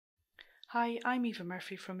Hi, I'm Eva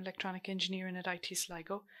Murphy from Electronic Engineering at IT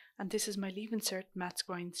Sligo, and this is my Leaving Cert Maths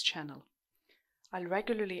Grinds channel. I'll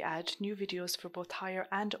regularly add new videos for both higher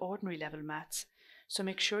and ordinary level maths, so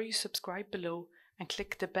make sure you subscribe below and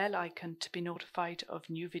click the bell icon to be notified of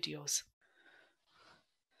new videos.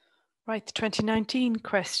 Right, the 2019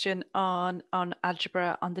 question on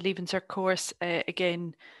algebra on the Leaving Cert course,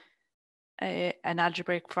 again, an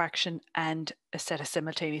algebraic fraction and a set of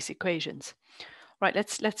simultaneous equations. Right,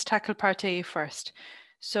 let's tackle part A first.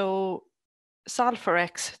 So solve for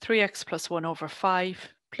x, 3x plus 1 over 5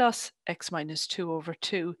 plus x minus 2 over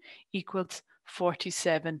 2 equals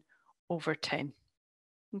 47 over 10.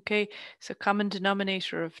 Okay, so common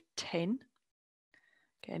denominator of 10.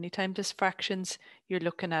 Okay, anytime there's fractions, you're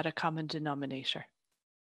looking at a common denominator.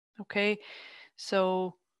 Okay,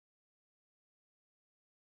 so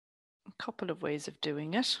a couple of ways of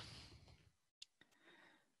doing it.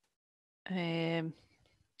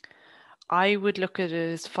 I would look at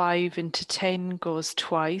it as 5 into 10 goes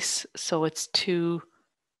twice, so it's 2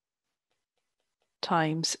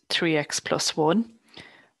 times 3x plus 1,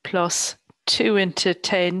 plus 2 into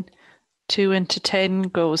 10. 2 into 10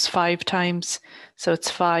 goes 5 times, so it's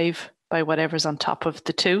 5 by whatever's on top of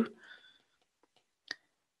the 2,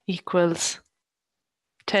 equals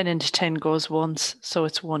 10 into 10 goes once, so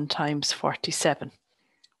it's 1 times 47.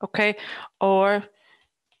 Okay, or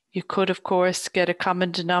you could, of course, get a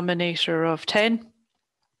common denominator of 10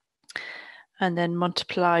 and then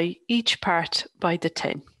multiply each part by the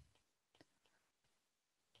 10.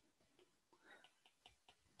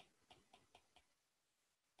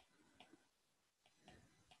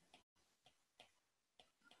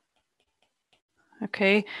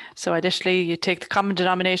 Okay, so additionally, you take the common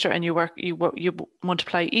denominator and you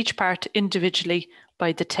multiply each part individually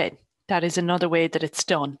by the 10. That is another way that it's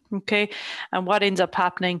done. Okay, and what ends up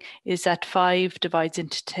happening is that 5 divides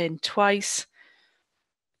into 10 twice,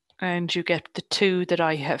 and you get the 2 that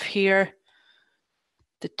I have here.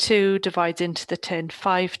 The 2 divides into the 10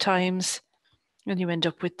 5 times, and you end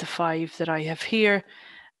up with the 5 that I have here,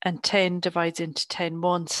 and 10 divides into 10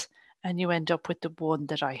 once, and you end up with the 1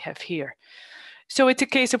 that I have here. So it's a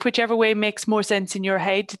case of whichever way makes more sense in your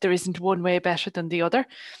head. There isn't one way better than the other.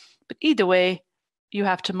 But either way, you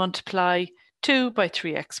have to multiply 2 by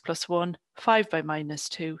 3x plus 1, 5 by minus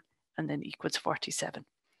 2, and then equals 47.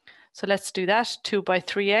 So let's do that. 2 by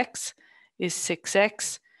 3x is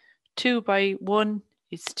 6x. 2 by 1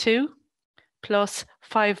 is 2. Plus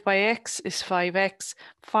 5 by x is 5x.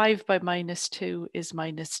 5 by minus 2 is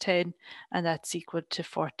minus 10. And that's equal to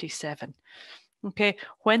 47. Okay,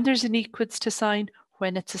 when there's an equals to sign,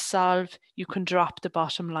 when it's a solve, you can drop the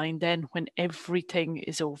bottom line then when everything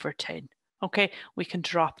is over 10. Okay, we can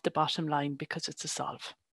drop the bottom line because it's a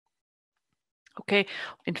solve. Okay,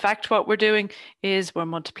 in fact, what we're doing is we're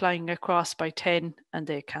multiplying across by 10 and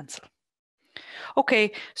they cancel.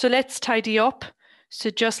 Okay, so let's tidy up. So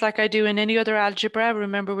just like I do in any other algebra,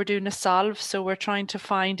 remember we're doing a solve, so we're trying to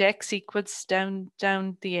find x equals down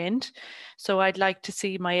the end. So I'd like to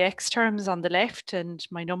see my x terms on the left and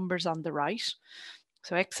my numbers on the right.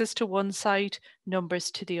 So x is to one side, numbers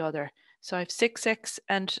to the other. So I have 6x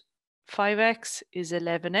and 5x is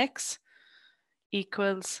 11x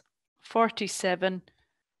equals 47.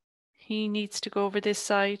 He needs to go over this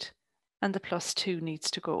side and the plus 2 needs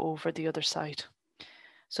to go over the other side.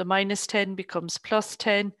 So minus 10 becomes plus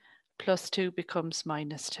 10, plus 2 becomes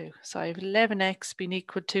minus 2. So I have 11x being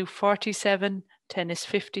equal to 47, 10 is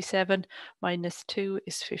 57, minus 2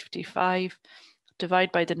 is 55.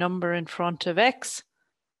 Divide by the number in front of x,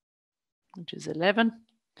 which is 11,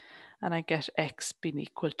 and I get x being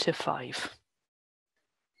equal to 5.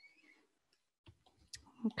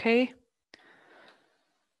 Okay,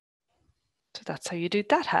 so that's how you do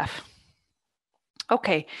that half.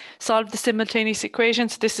 Okay, solve the simultaneous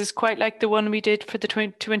equations. This is quite like the one we did for the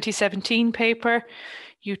 2017 paper.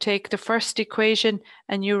 You take the first equation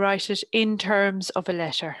and you write it in terms of a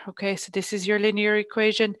letter. Okay, so this is your linear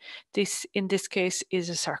equation. This, in this case, is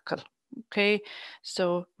a circle. Okay,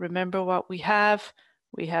 so remember what we have.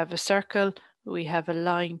 We have a circle, we have a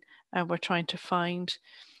line, and we're trying to find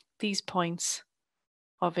these points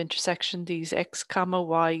of intersection, these x comma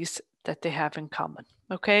y's that they have in common.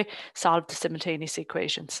 Okay, solve the simultaneous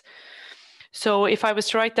equations. So if I was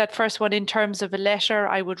to write that first one in terms of a letter,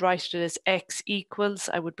 I would write it as x equals,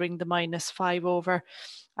 I would bring the minus 5 over.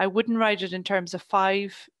 I wouldn't write it in terms of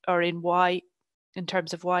 5 or in y, in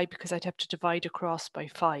terms of y, because I'd have to divide across by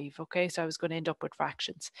 5. Okay, so I was going to end up with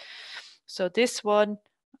fractions. So this one,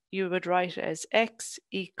 you would write it as x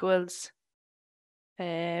equals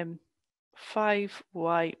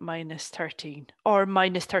 5y minus 13, or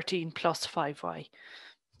minus 13 plus 5y.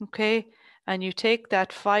 Okay, and you take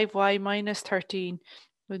that 5y minus 13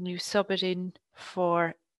 when you sub it in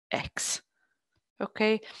for x.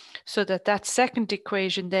 Okay, so that second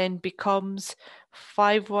equation then becomes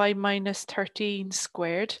 5y minus 13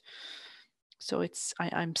 squared. So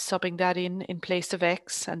I'm subbing that in place of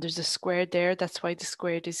x, and there's a squared there. That's why the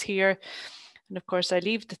squared is here. And of course, I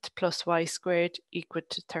leave the plus y squared equal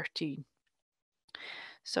to 13.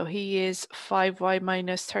 So he is 5y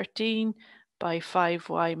minus 13 by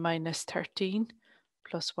 5y minus 13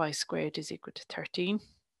 plus y squared is equal to 13.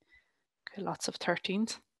 Okay, lots of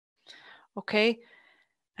 13s. Okay,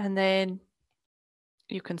 and then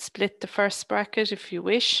you can split the first bracket if you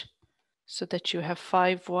wish, so that you have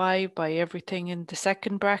 5y by everything in the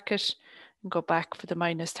second bracket, and go back for the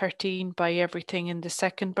minus 13 by everything in the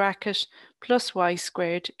second bracket, plus y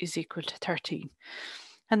squared is equal to 13.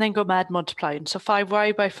 And then go mad multiplying. So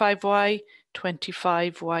 5y by 5y,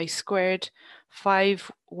 25y squared.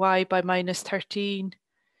 5y by minus 13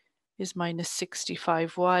 is minus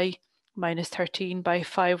 65y. Minus 13 by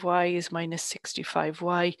 5y is minus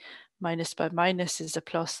 65y. Minus by minus is a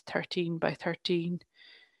plus. 13 by 13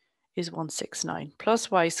 is 169.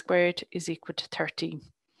 Plus y squared is equal to 13.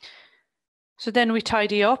 So then we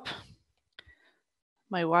tidy up.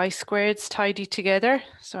 My y squareds tidy together.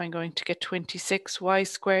 So I'm going to get 26y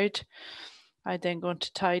squared. I'm then going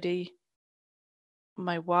to tidy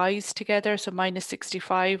my y's together. So minus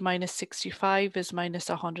 65 is minus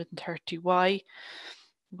 130y.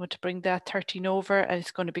 I'm going to bring that 13 over, and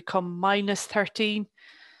it's going to become minus 13,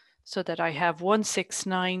 so that I have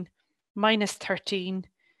 169 minus 13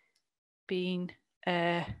 being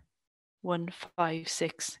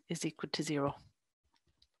 156 is equal to 0.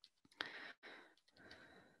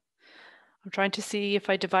 I'm trying to see if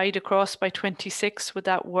I divide across by 26, would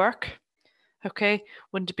that work? Okay,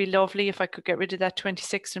 wouldn't it be lovely if I could get rid of that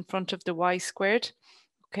 26 in front of the y squared?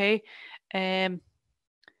 Okay,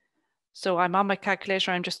 so I'm on my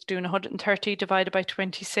calculator, I'm just doing 130 divided by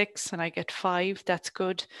 26 and I get 5, that's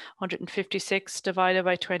good. 156 divided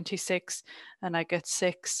by 26 and I get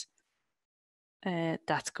 6,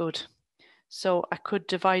 that's good. So I could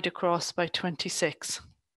divide across by 26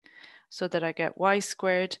 so that I get y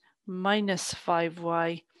squared minus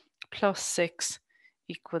 5y plus 6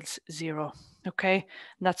 equals 0. Okay,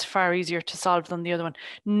 and that's far easier to solve than the other one.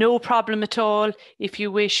 No problem at all if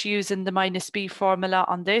you wish using the minus b formula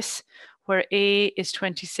on this, where a is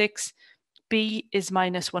 26, b is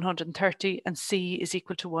minus 130, and c is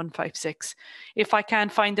equal to 156. If I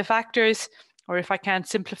can't find the factors, or if I can't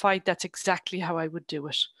simplify, that's exactly how I would do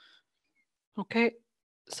it. Okay,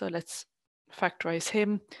 so let's factorize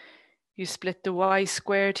him. You split the y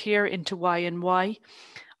squared here into y and y.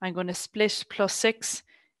 I'm going to split plus 6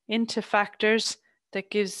 into factors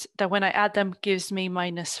that when I add them gives me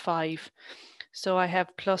minus 5. So I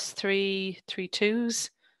have plus 3, 3 2s,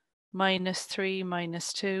 minus 3,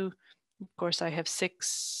 minus 2. Of course, I have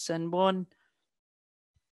 6 and 1,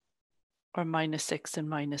 or minus 6 and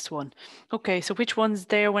minus 1. Okay, so which one's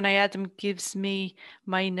there when I add them gives me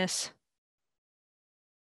minus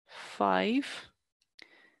 5?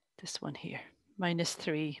 This one here, minus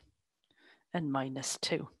 3 and minus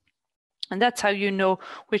 2. And that's how you know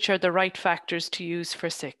which are the right factors to use for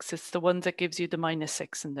 6. It's the ones that gives you the minus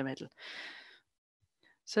 6 in the middle.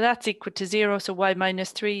 So that's equal to 0. So y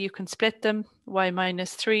minus 3, you can split them. Y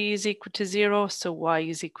minus 3 is equal to 0. So y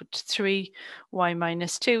is equal to 3. Y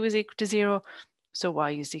minus 2 is equal to 0. So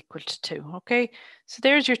y is equal to 2. Okay, so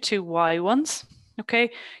there's your two y ones.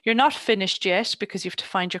 Okay, you're not finished yet because you have to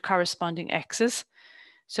find your corresponding x's.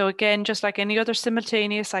 So again, just like any other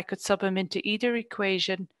simultaneous, I could sub them into either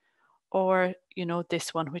equation, or, you know,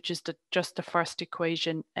 this one, which is just the first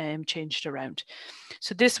equation changed around.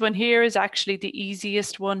 So this one here is actually the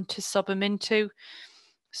easiest one to sub them into.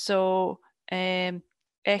 So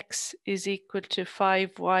x is equal to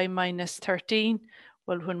 5y minus 13.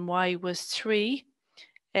 Well, when y was 3,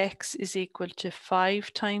 x is equal to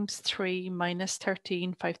 5 times 3 minus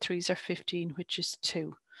 13. 5 3s are 15, which is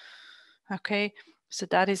 2. Okay, so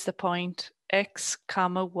that is the point x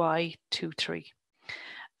comma y 2 3.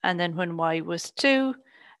 And then when y was 2,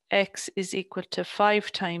 x is equal to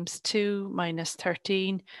 5 times 2 minus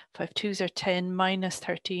 13. 5 2s are 10, minus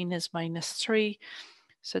 13 is minus 3.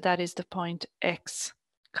 So that is the point x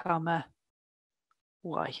comma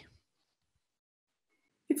y.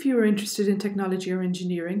 If you are interested in technology or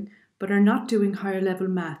engineering, but are not doing higher level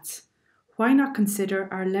maths, why not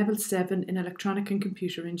consider our Level 7 in Electronic and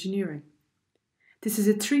Computer Engineering? This is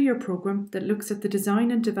a 3-year programme that looks at the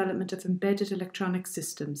design and development of embedded electronic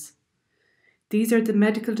systems. These are the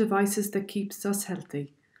medical devices that keeps us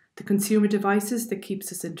healthy, the consumer devices that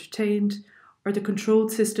keeps us entertained, or the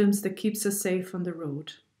controlled systems that keeps us safe on the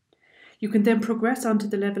road. You can then progress on to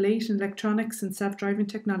the Level 8 in Electronics and Self-Driving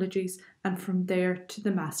Technologies, and from there to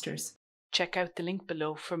the Masters. Check out the link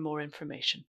below for more information.